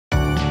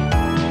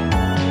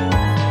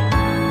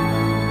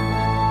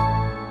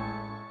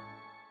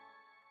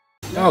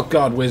Oh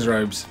god, whiz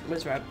robes.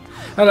 Whiz robe.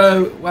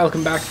 Hello,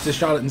 welcome back to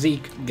Charlotte and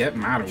Zeke. Get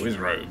mad at whiz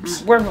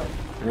robes. Whiz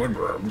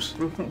robes.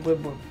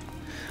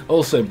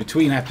 Also,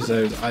 between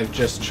episodes, I've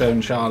just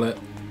shown Charlotte...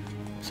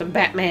 Some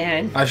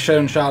Batman. I've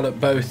shown Charlotte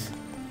both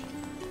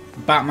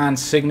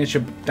Batman's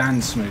signature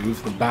dance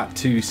move, the Bat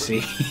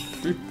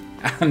 2C,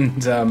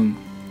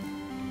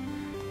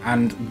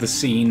 and the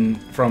scene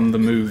from the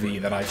movie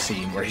that I've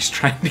seen where he's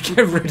trying to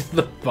get rid of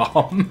the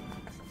bomb.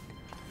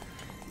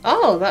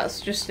 Oh,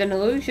 that's just an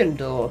illusion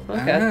door.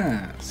 Okay.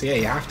 Ah, so yeah,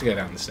 you have to go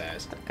down the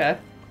stairs. Okay.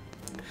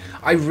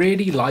 I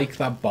really like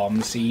that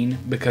bomb scene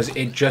because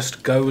it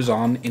just goes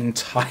on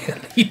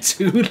entirely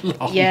too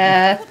long.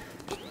 Yeah.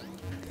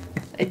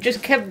 It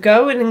just kept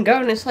going and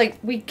going. It's like,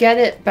 we get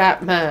it,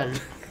 Batman.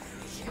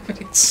 Yeah, but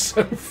it's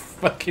so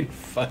fucking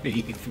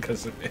funny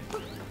because of it.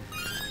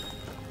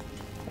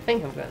 I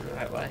think I'm going the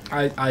right way.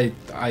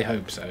 I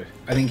hope so.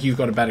 I think you've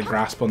got a better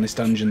grasp on this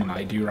dungeon than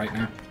I do right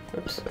now.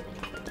 Oops.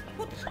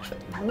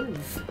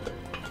 Move.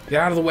 Get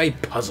out of the way,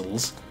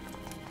 puzzles.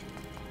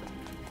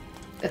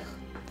 Ugh.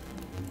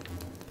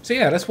 So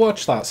yeah, let's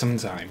watch that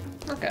sometime.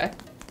 Okay.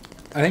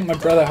 I think my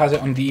brother has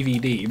it on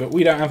DVD, but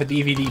we don't have a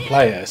DVD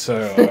player,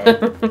 so...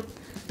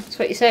 So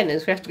what you're saying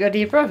is we have to go to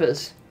your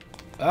brother's?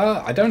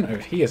 I don't know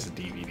if he has a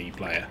DVD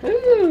player.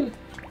 Ooh.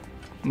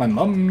 My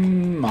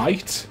mum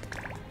might.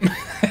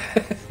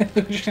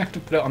 We just have to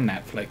put it on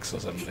Netflix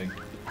or something.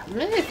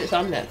 Maybe if it's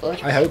on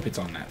Netflix. I hope it's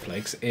on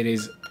Netflix. It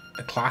is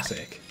a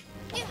classic.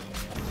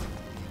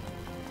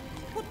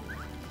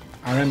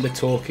 I remember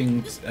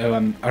talking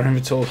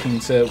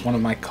to one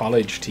of my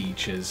college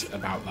teachers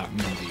about that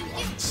movie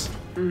once.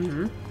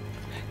 Mm-hmm.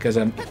 Because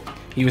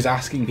he was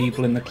asking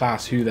people in the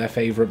class who their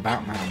favourite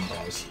Batman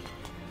was.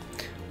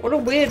 What a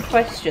weird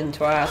question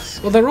to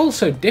ask. Well, they're all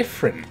so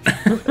different.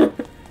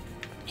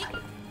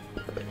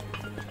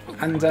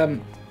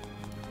 And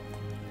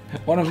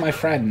one of my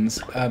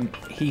friends,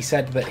 he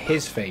said that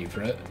his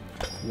favourite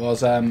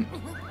was the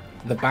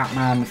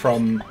Batman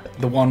from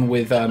the one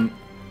with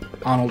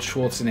Arnold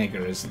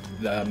Schwarzenegger as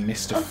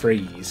Mr.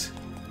 Freeze.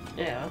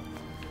 Yeah.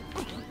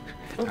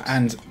 Oops.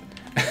 And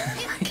my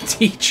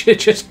teacher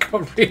just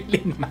got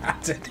really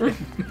mad at him.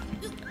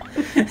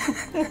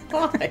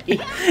 Why?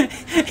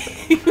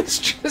 He was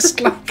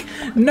just like,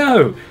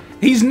 no,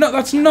 he's not.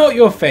 That's not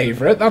your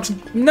favourite. That's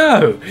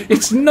no,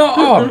 it's not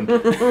on.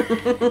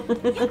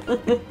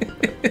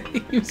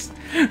 He was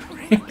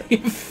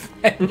really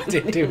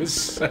offended. It was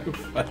so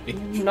funny.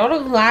 Not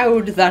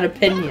allowed that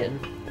opinion.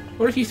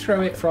 What if you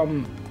throw it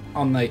from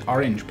on the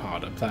orange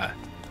part up there?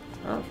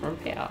 Oh, from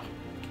here.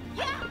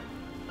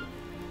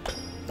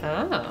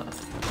 Ah,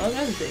 well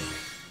done, Zeke.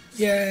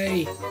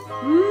 Yay!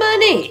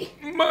 Money!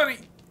 Money!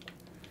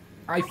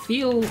 I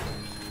feel...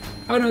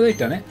 Oh no, they've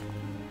done it.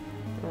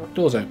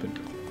 Door's open.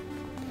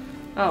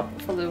 Oh,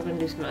 I thought they were going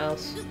to do something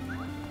else.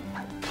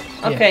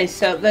 Okay,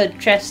 so the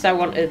chest I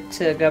wanted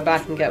to go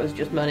back and get was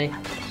just money.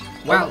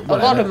 Well, a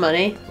lot of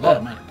money. A lot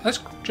of money. Let's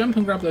jump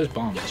and grab those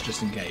bombs,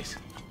 just in case.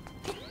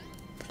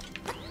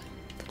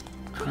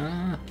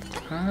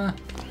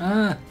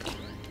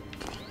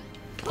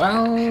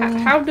 Well...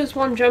 How does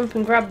one jump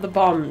and grab the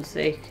bombs,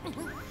 Zeke?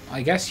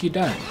 I guess you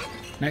don't.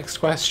 Next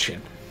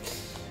question.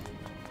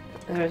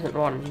 There isn't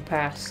one, you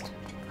passed.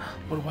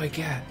 What do I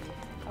get?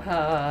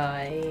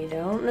 I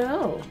don't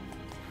know.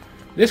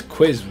 This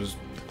quiz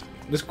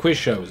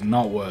show is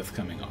not worth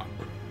coming on.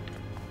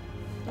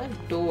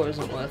 That door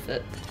isn't worth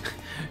it.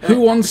 Who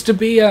wants to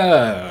be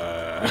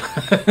a...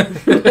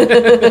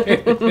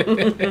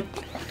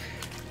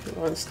 Who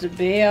wants to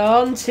be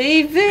on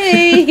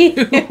TV?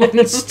 Who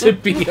wants to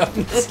be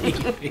on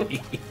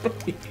TV?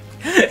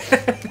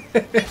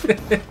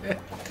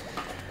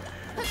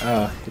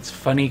 It's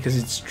funny because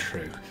it's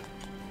true.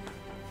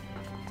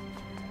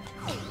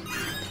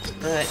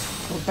 Right,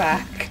 we're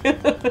back.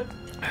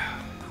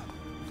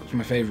 It's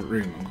my favourite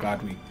room. I'm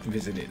glad we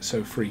visit it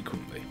so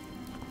frequently.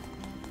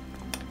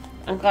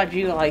 I'm glad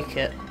you like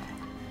it.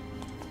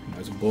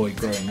 As a boy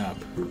growing up,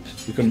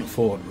 we couldn't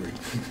afford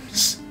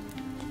rooms.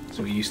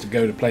 So we used to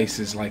go to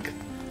places like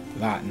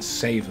that and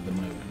savour the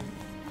moment.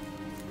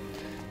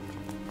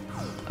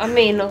 I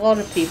mean, a lot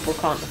of people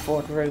can't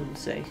afford rooms,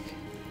 Zeke.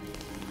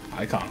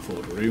 I can't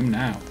afford a room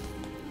now.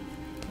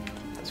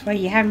 That's why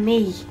you have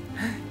me.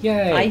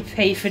 Yay! I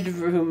pay for the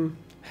room.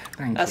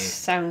 Thank That you.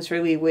 sounds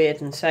really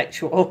weird and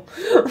sexual.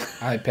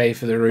 I pay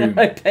for the room.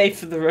 I pay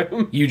for the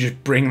room. You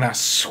just bring that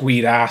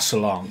sweet ass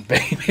along,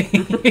 baby.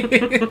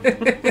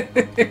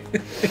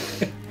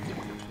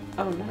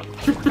 Oh no.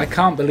 I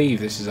can't believe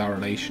this is our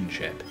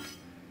relationship.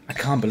 I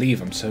can't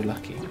believe I'm so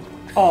lucky.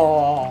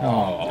 Oh,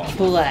 Oh,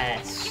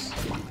 bless.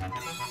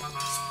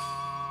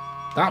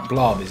 that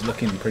blob is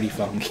looking pretty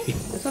funky.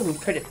 It's looking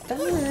pretty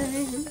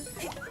fine.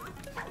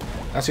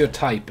 That's your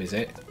type, is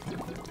it?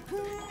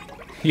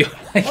 You're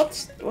like,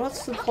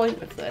 What's the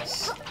point of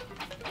this?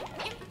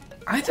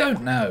 I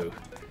don't know.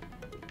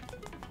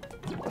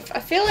 I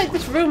feel like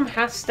this room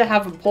has to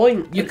have a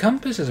point. Your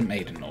compass hasn't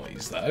made a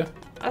noise, though.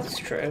 That's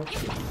true.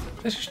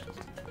 Let's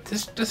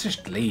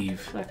just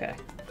leave. Okay.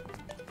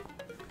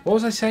 What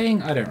was I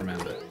saying? I don't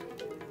remember.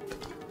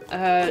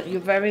 You're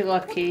very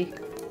lucky.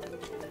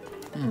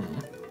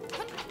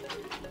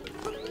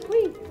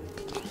 Whee.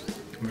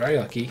 I'm very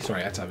lucky.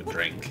 Sorry, I had to have a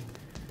drink.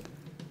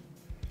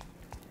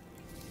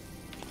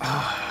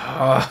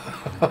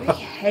 I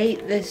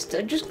hate this.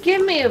 Just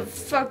give me a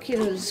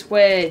fucking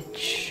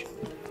Switch.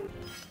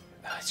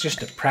 It's just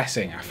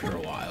depressing after a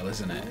while,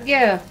 isn't it?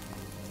 Yeah.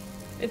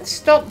 It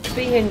stopped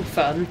being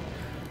fun.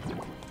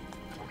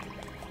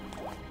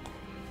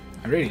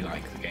 I really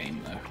like the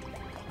game, though.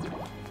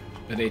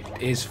 But it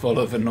is full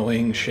of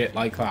annoying shit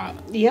like that.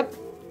 Yep.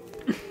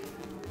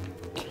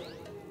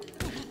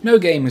 No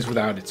game is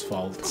without its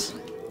faults.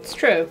 It's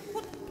true.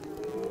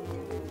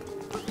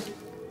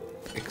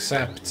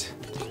 Except...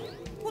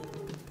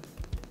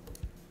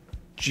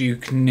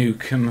 Duke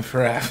Nukem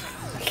Forever.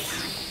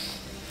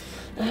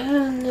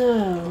 Oh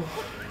no.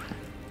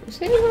 Is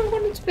he where I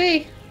want it to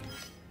be?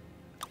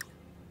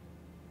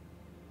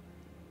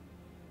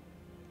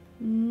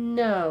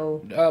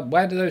 No.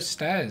 Where do those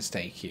stairs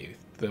take you?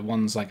 The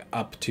ones like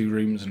up 2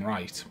 rooms and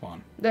right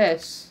one.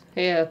 This.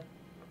 Here.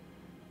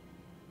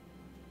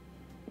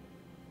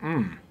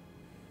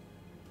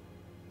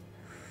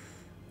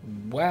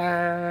 Where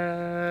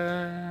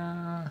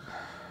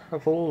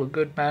have all the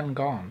good men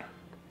gone?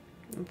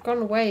 I've gone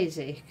away,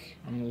 Zeke.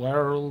 And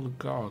where are all the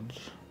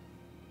gods?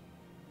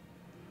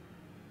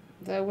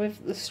 They're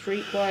with the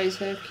streetwise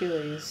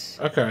Hercules.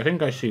 Okay, I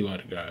think I see where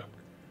to go.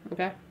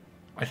 Okay.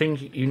 I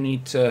think you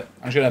need to...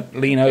 I'm just going to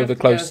lean You have over to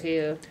close. go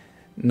here.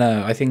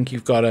 No, I think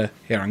you've got to...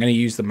 Here, I'm going to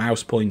use the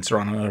mouse pointer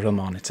on another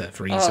monitor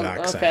for ease of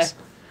access.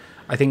 Okay.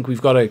 I think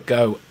we've got to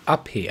go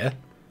up here,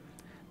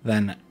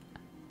 then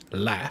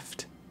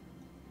left,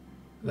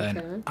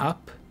 then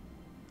up,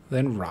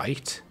 then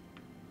right,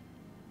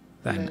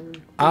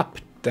 then up,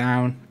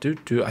 down,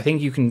 I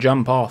think you can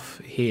jump off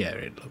here,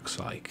 it looks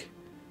like.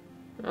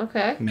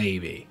 Okay.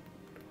 Maybe.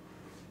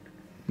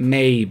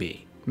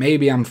 Maybe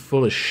I'm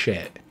full of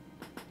shit.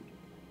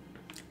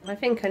 I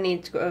think I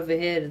need to go over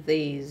here to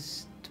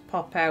these to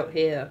pop out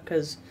here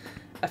because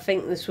I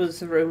think this was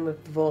the room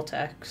with the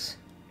vortex.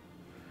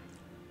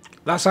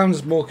 That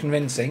sounds more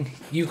convincing.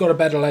 You've got a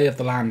better lay of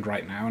the land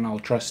right now, and I'll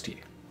trust you.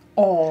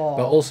 Oh.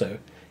 But also,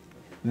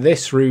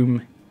 this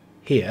room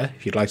here,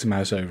 if you'd like to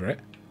mouse over it,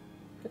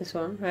 This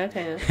one, right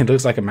here. it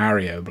looks like a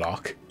Mario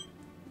block.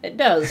 It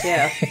does,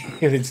 yeah.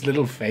 With its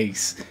little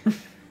face.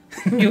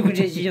 Look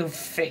at your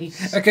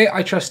face. Okay,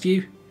 I trust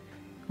you.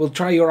 We'll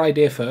try your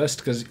idea first,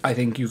 because I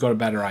think you've got a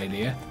better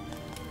idea.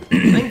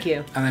 Thank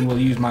you. And then we'll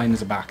use mine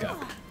as a backup.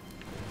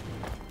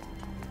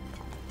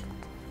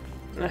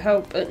 I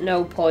hope at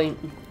no point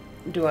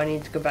do I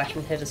need to go back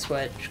and hit a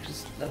switch,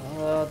 because,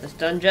 this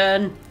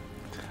dungeon.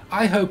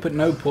 I hope at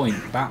no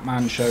point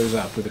Batman shows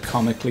up with a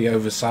comically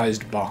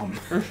oversized bomb.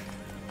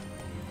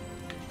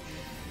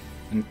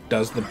 And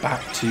does the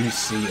Bat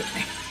 2C at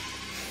me.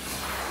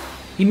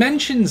 He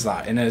mentions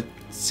that in a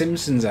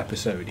Simpsons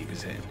episode he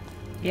was in.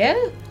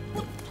 Yeah?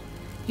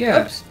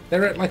 Yeah, Oops.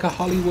 they're at like a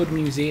Hollywood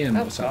museum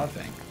Oh, or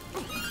something.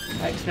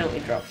 I accidentally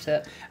dropped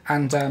it.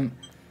 And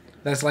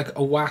there's like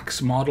a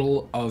wax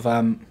model of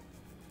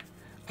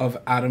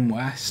Adam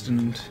West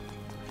and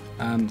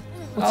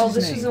what's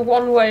his name? Is a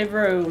one-way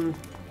room.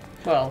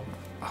 Well.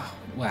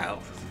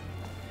 Well.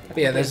 But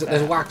yeah, there's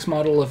a wax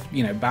model of,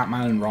 you know,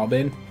 Batman and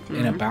Robin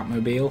in a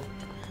Batmobile.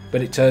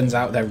 But it turns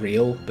out they're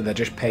real, but they're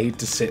just paid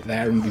to sit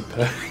there and be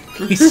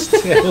perfectly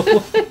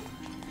still.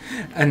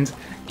 And,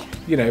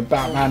 you know,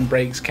 Batman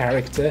breaks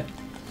character,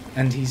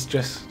 and he's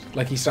just,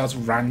 like, he starts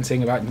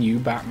ranting about new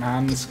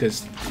Batmans,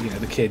 because, you know,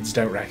 the kids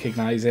don't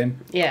recognise him.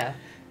 Yeah.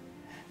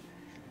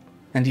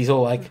 And he's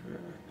all like,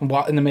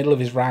 in the middle of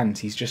his rant,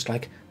 he's just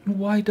like,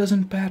 why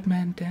doesn't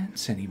Batman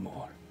dance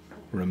anymore?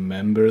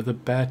 Remember the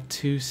Bat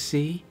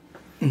 2C?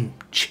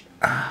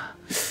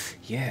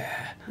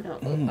 Yeah. No,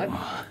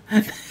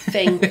 I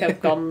think I've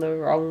gone the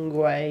wrong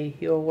way.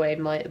 Your way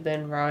might have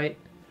been right.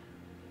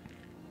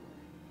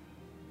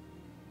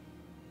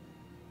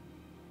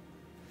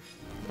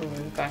 I'm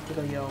going back to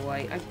go your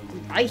way.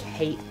 I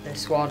hate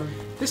this one.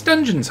 This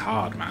dungeon's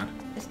hard, man.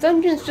 This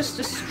dungeon's just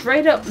a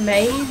straight up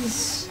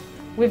maze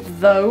with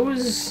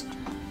those.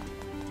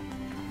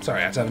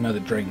 Sorry, I had to have another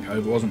drink. I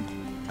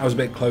was a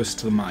bit close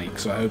to the mic,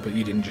 so I hope that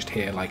you didn't just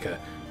hear like a...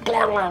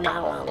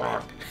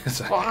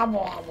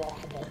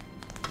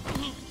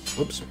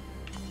 Whoops.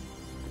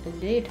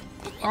 Indeed.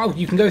 Oh,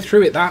 you can go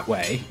through it that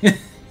way.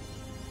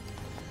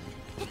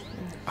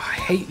 I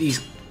hate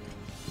these...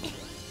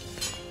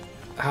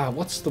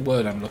 what's the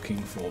word I'm looking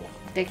for?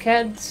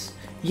 Dickheads.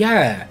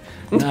 Yeah.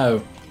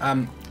 No.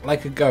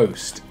 Like a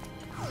ghost.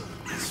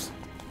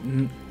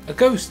 A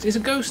ghost. Is a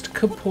ghost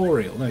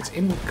corporeal? No, it's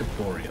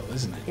incorporeal,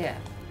 isn't it? Yeah.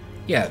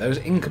 Yeah, those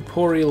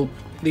incorporeal...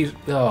 These...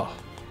 Oh,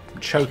 I'm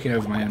choking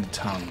over my own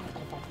tongue.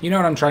 You know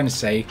what I'm trying to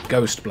say?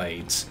 Ghost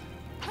blades.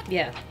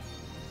 Yeah.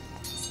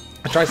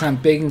 I try to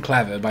sound big and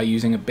clever by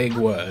using a big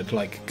word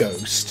like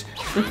ghost.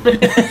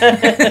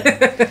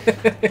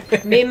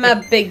 Me and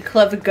my big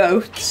clever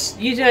goats.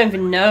 You don't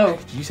even know.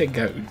 Did you say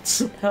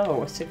goats?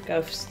 No, I said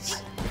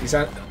ghosts.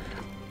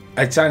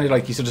 It sounded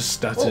like you sort of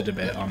stuttered a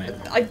bit on it.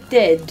 I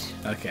did.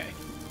 Okay.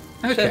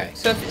 Okay.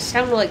 So if it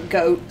sounded like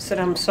goats, then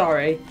I'm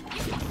sorry.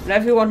 But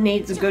everyone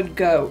needs a good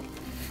goat.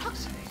 For fuck's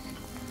sake.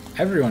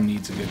 Everyone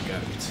needs a good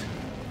goat.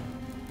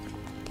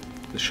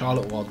 The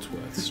Charlotte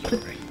Wadsworth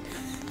story.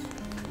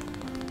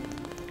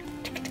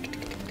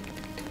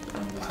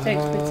 This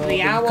takes me to the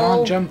You owl.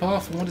 can't jump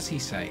off. And what does he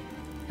say?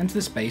 Enter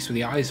the space with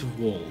the eyes of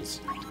walls.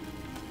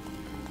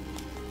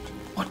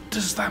 What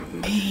does that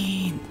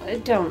mean? I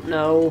don't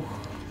know.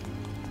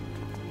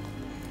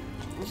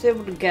 I was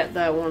able to get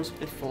there once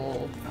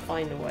before.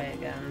 Find a way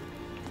again.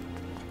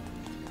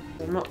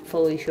 I'm not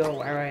fully sure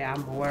where I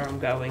am or where I'm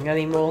going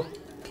anymore.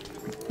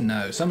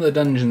 No, some of the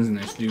dungeons in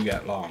this do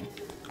get long.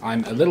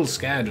 I'm a little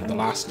scared of the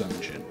last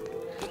dungeon.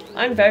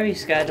 I'm very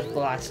scared of the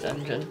last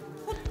dungeon.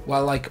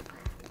 Well, like,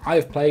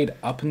 I've played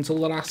up until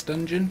the last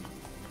dungeon.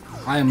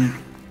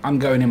 I'm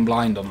going in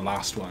blind on the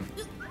last one.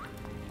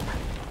 Oh,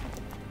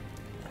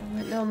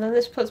 wait, no, and then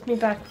this puts me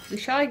back with the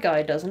Shy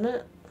Guy, doesn't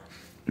it?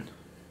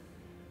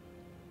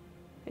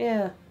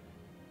 Yeah.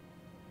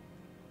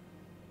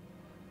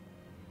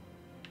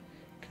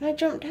 Can I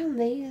jump down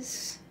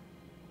these?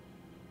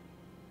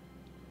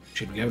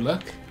 Should we go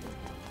look?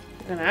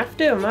 I'm gonna have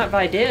to. I'm out of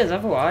ideas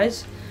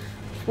otherwise.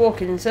 Just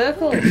walking in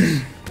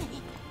circles.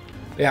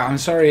 Yeah, I'm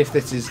sorry if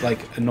this is,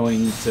 like,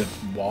 annoying to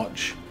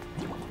watch.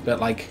 But,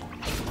 like,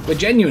 we're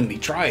genuinely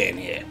trying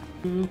here.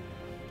 Mm.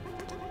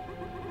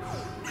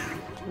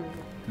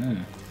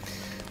 Hmm.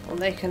 Well,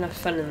 they can have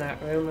fun in that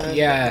room. And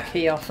Yeah. get the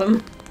key off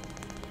them.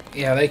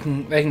 Yeah, they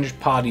can just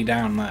party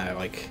down there,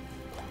 like...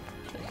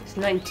 It's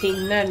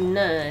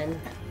 1999.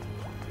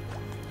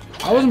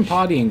 I wasn't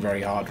partying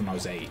very hard when I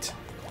was 8.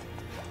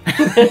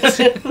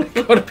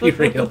 Gotta be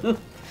real.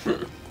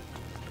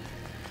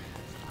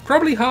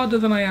 Probably harder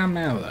than I am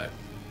now, though.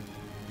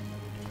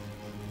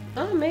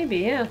 Oh, maybe,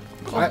 yeah.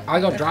 I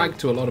got dragged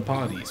to a lot of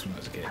parties when I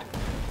was a kid.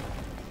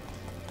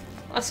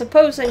 I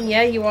suppose then,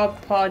 yeah, you are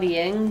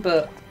partying,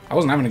 but... I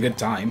wasn't having a good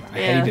time. I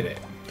Yeah. hated it.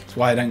 That's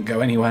why I don't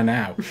go anywhere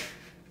now.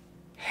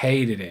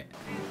 Hated it.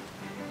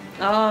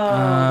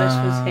 Oh, this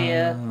was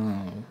here.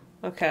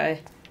 Oh.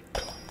 Okay.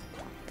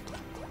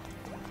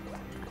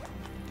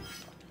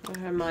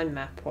 Where am I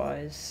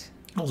map-wise?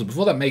 Also,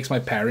 before that makes my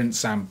parents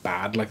sound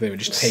bad, like they were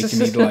just taking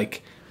me to,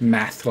 like,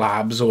 meth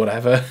labs or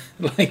whatever.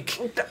 Like...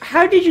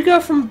 How did you go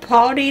from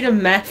party to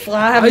meth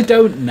lab? I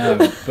don't know,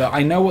 but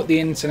I know what the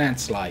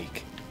internet's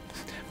like.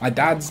 My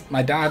dad,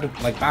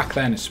 like back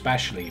then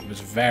especially, was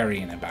very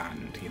in a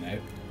band, you know?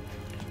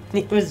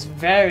 He was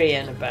very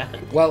in a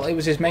band. Well, it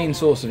was his main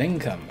source of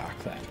income back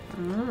then.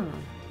 Mm.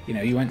 You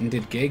know, he went and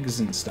did gigs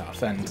and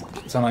stuff, and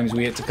sometimes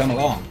we had to come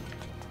along.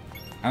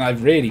 And I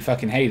really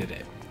fucking hated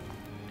it.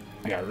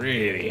 Like, I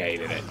really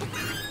hated it.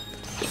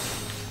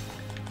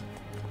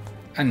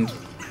 And,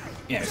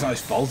 you know, it's not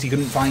his fault. He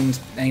couldn't find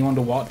anyone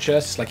to watch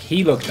us. Like,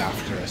 he looked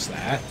after us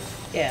there.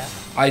 Yeah.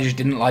 I just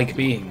didn't like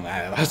being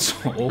there, that's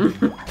all.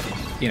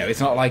 You know,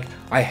 it's not like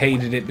I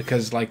hated it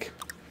because, like,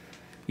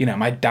 you know,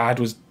 my dad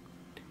was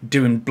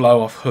doing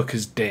blow-off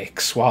hookers'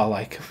 dicks while,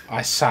 like,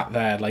 I sat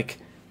there, like,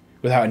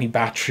 without any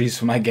batteries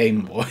for my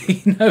Game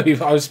Boy. No,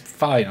 I was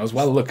fine. I was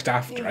well looked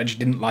after. I just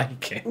didn't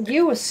like it.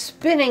 You were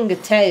spinning a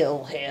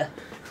tale here.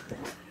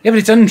 Yeah, but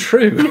it's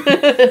untrue.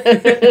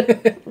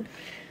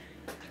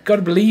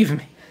 Gotta believe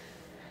me.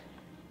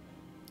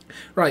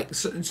 Right,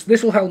 so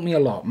this will help me a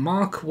lot.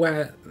 Mark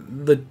where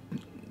the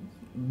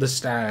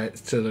stair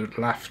to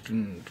the left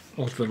and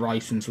or to the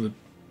right and to the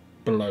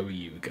below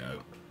you go.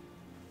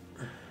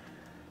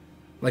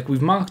 Like,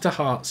 we've marked a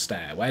heart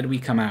stair. Where do we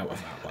come out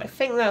of that I one?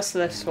 think that's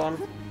this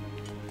one.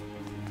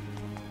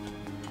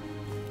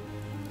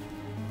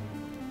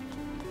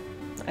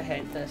 I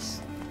hate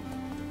this.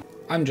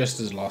 I'm just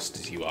as lost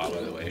as you are,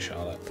 by the way,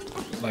 Charlotte.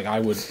 Like, I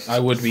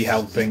would be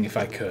helping if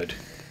I could.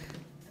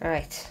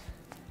 Right.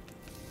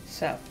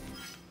 So.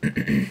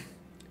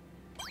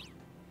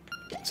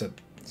 So,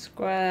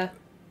 Square.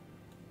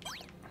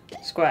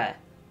 Square.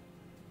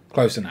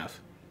 close enough.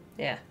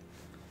 Yeah.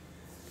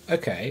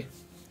 Okay,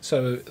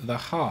 so the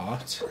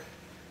heart...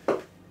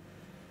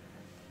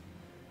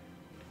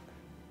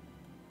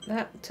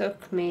 That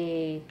took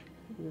me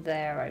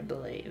there, I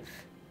believe.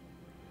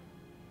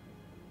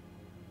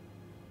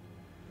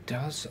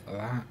 Does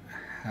that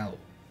help?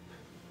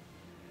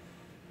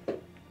 I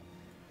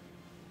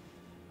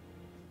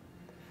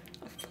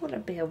thought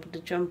I'd be able to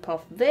jump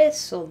off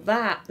this or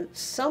that at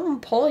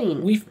some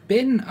point. We've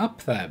been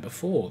up there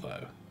before,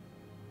 though.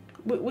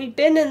 We've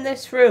been in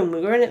this room. We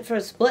were in it for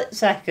a split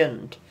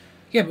second.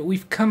 Yeah, but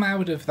we've come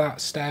out of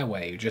that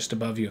stairway just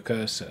above your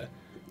cursor.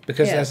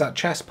 Because Yeah. there's that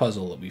chess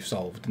puzzle that we've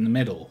solved in the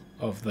middle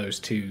of those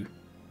two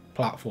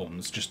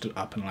platforms, just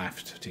up and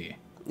left to you.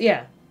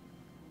 Yeah.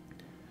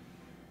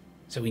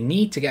 So we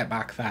need to get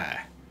back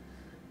there.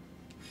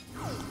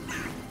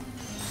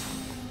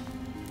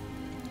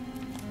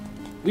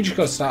 We just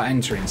got to start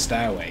entering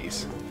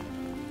stairways.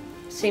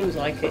 Seems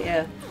like it,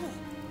 yeah.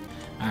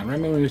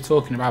 Remember when we were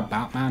talking about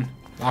Batman?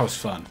 That was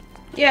fun.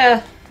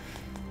 Yeah.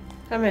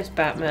 I miss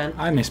Batman.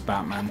 I miss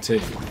Batman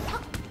too.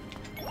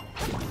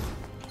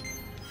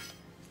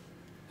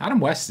 Adam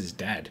West is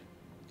dead.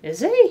 Is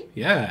he?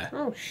 Yeah.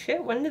 Oh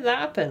shit, when did that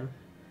happen?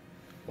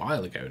 A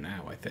while ago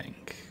now, I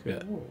think.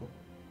 But Ooh.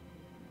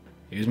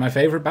 he was my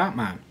favourite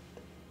Batman.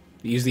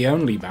 He's the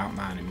only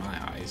Batman in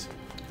my eyes.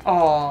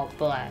 Oh,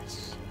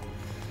 bless.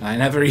 I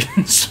never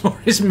even saw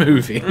his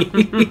movie.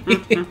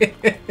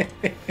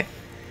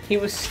 He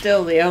was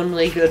still the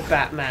only good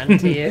Batman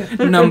to you.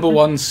 Number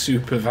one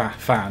super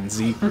fan,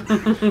 Zeke.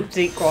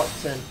 Zeke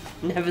Watson.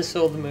 Never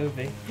saw the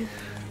movie.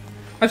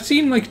 I've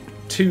seen like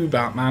 2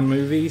 Batman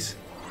movies.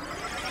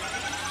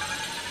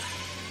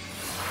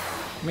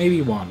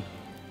 Maybe 1.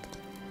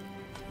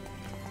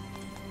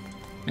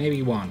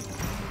 Maybe 1.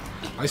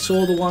 I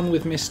saw the one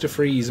with Mr.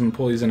 Freeze and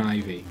Poison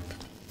Ivy.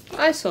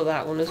 I saw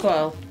that one as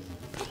well.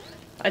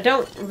 I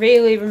don't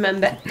really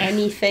remember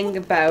anything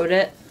about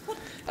it.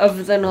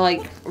 Other than,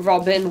 like,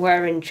 Robin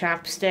wearing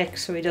chapstick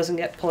so he doesn't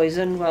get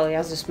poisoned while he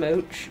has a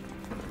smooch.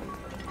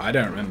 I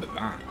don't remember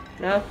that.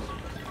 No?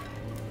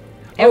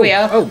 Here we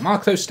are. Oh,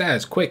 mark those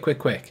stairs. Quick, quick,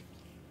 quick.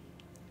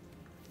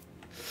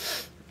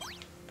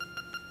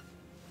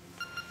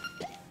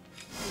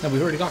 No,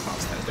 we've already got half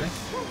stairs, don't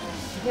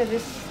we? Yeah,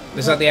 this...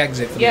 Is that the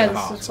exit for the Yeah, other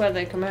this heart? is where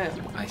they come out.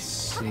 I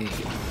see.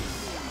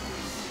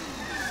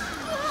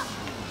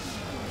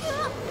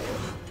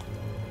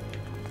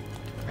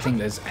 I think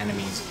there's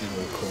enemies in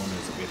all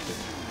corners that we have to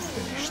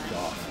finish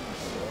off.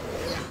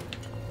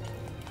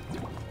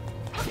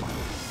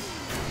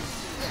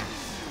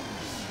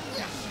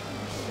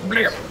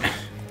 Blip.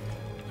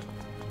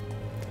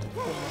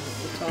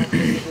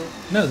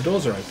 No, the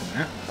doors are open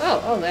now.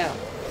 Oh, they are.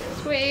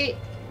 Sweet.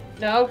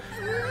 No,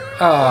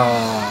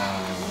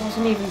 Ah. I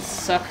wasn't even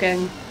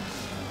sucking.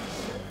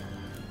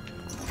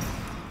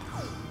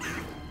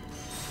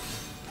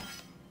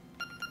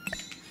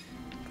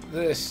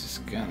 This is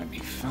gonna be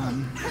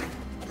fun.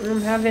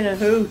 I'm having a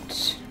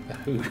hoot. The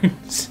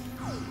hoots.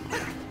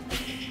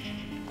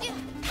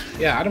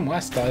 Yeah, Adam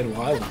West died a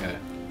while ago.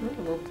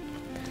 Oh.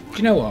 Do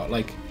you know what?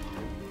 Like,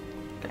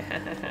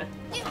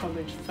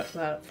 Probably just fuck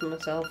that up for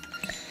myself.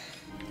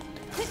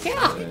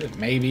 Yeah.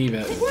 maybe,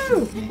 but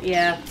Woo.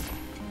 Yeah.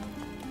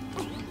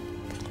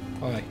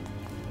 why?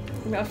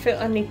 I feel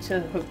I need to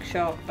hook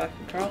shark back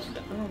across it.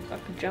 Oh, if I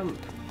could jump.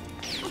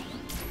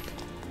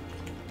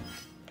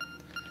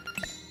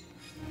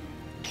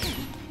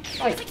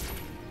 Oi.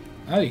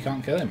 Oh, you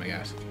can't kill him, I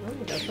guess. Oh,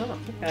 he does not.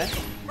 Okay.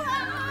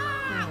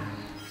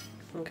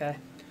 Okay.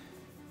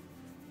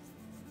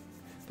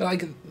 But like,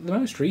 the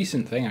most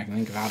recent thing I can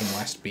think of Adam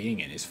West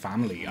being in is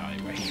Family Guy,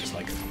 where he was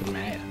like the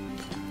mayor.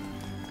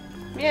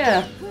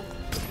 Yeah.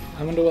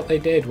 I wonder what they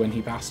did when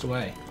he passed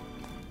away.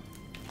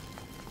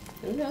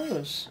 Who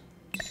knows?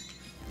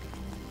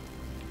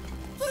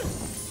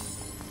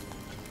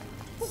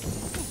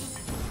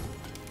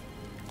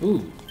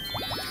 Ooh,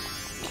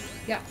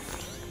 Yeah.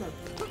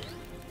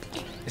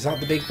 is that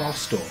the big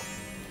boss door?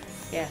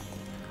 Yeah.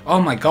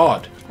 Oh my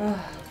god!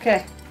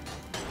 Okay.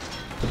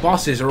 The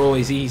bosses are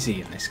always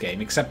easy in this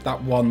game, except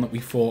that one that we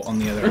fought on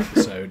the other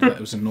episode that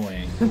was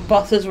annoying.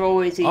 Bosses are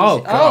always easy. Oh,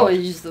 God. Oh,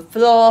 it's just the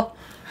floor.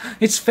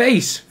 It's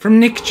Face from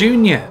Nick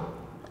Jr.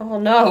 Oh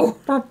no.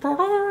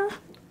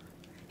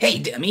 Hey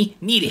dummy,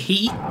 need a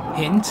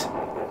hint?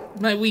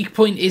 My weak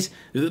point is,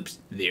 oops,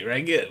 there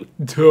I go,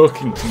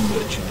 talking too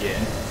much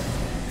again.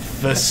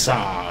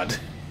 Facade.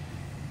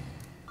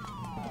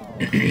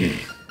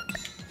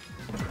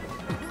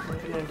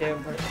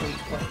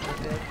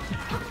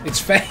 It's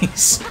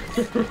Face.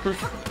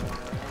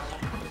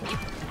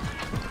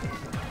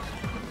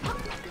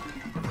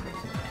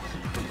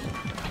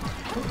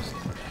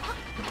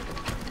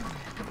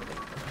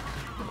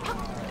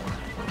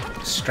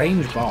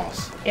 Strange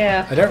boss.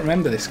 Yeah. I don't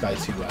remember this guy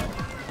too well.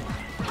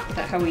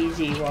 That's how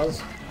easy he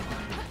was.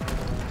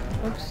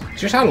 Oops.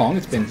 Just how long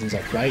it's been since I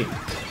played.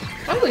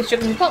 Oh, he's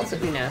chucking pots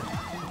at me now.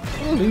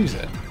 I'll lose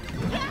it.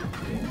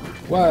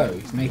 Whoa,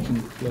 he's making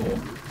floor.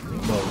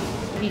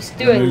 Well, He's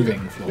doing. moving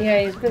floor. Yeah,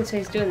 I was going to say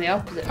he's doing the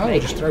opposite. of Oh,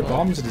 making just throw floor.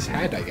 bombs at his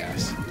head, I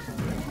guess.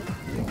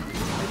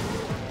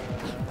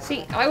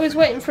 See, I was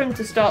waiting for him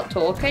to start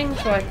talking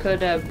so I could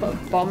put a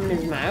bomb in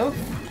his mouth.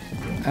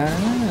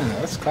 Ah,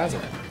 that's clever.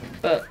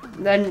 But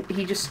then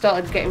he just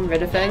started getting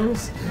rid of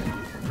things.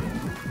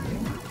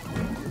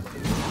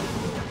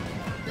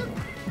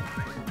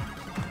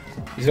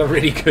 He's got a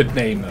really good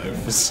name though,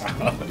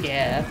 Facade.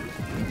 Yeah.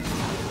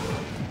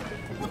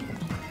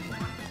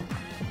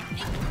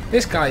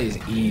 This guy is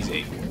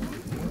easy.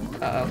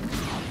 Uh-oh.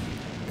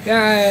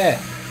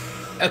 Yeah.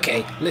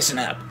 Okay, listen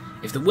up.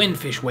 If the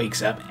windfish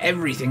wakes up,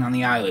 everything on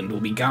the island will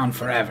be gone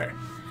forever.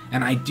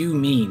 And I do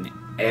mean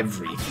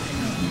everything.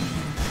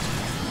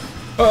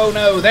 Oh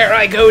no, there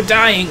I go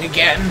dying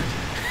again.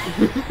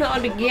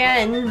 Not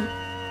again.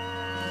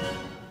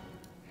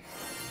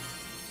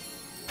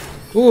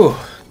 Ooh,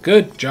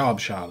 good job,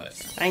 Charlotte.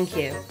 Thank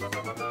you.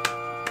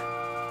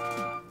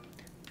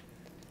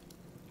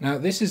 Now,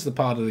 this is the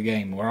part of the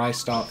game where I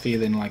start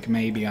feeling like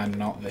maybe I'm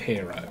not the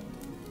hero.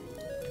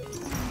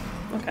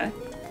 Okay.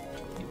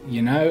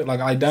 You know? Like,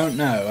 I don't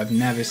know. I've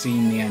never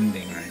seen the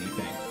ending or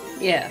anything.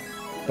 Yeah.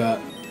 But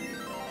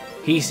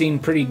he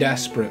seemed pretty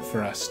desperate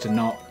for us to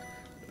not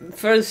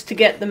for us to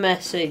get the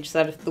message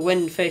that if the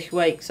windfish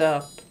wakes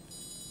up,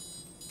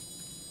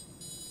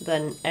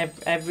 then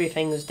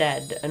everything's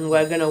dead, and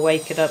we're gonna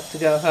wake it up to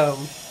go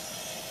home.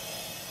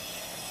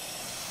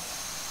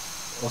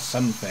 Or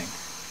something.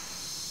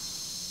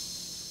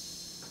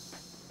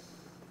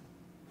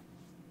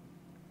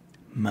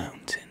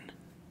 Mountain.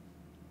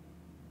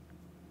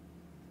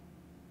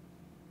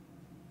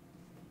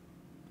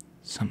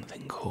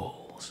 Something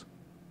calls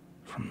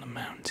from the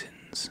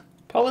mountains.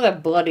 Probably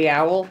that bloody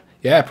owl.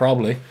 Yeah,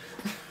 probably.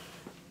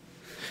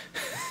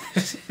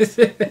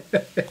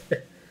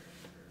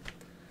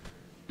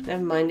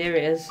 Never mind, here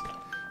it is.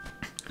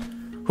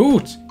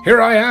 Hoot!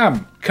 Here I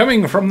am,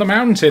 coming from the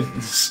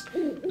mountains.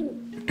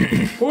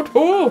 Hoot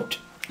hoot!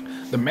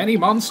 The many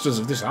monsters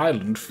of this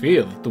island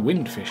fear that the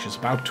windfish is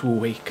about to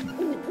awaken.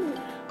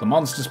 The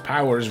monster's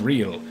power is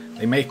real.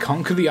 They may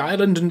conquer the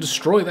island and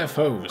destroy their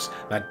foes.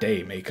 That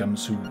day may come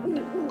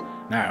soon.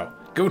 Now,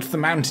 go to the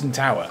mountain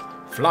tower.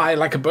 Fly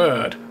like a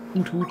bird.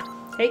 Hoot hoot.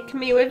 Take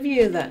me with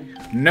you then.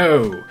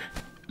 No,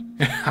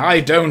 I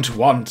don't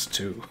want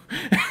to.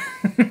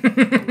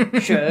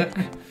 Jerk.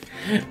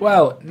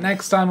 Well,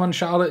 next time on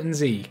Charlotte and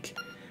Zeke,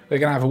 we're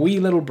going to have a wee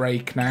little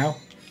break now.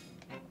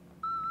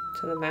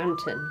 To the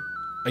mountain.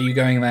 Are you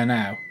going there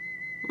now?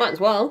 Might as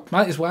well.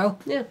 Might as well.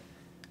 Yeah.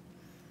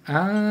 I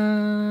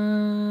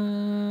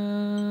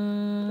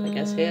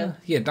guess here.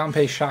 Yeah,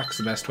 Dampe Shack's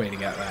the best way to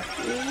get there.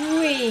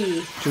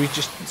 Whee! Should we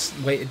just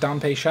wait at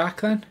Dampe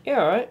Shack then?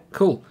 Yeah, alright.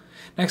 Cool.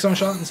 Next on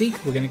Charlotte and Zeke,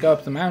 we're going to go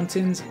up the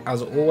mountains.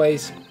 As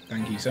always,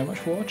 thank you so much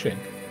for watching.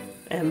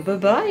 And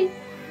bye-bye.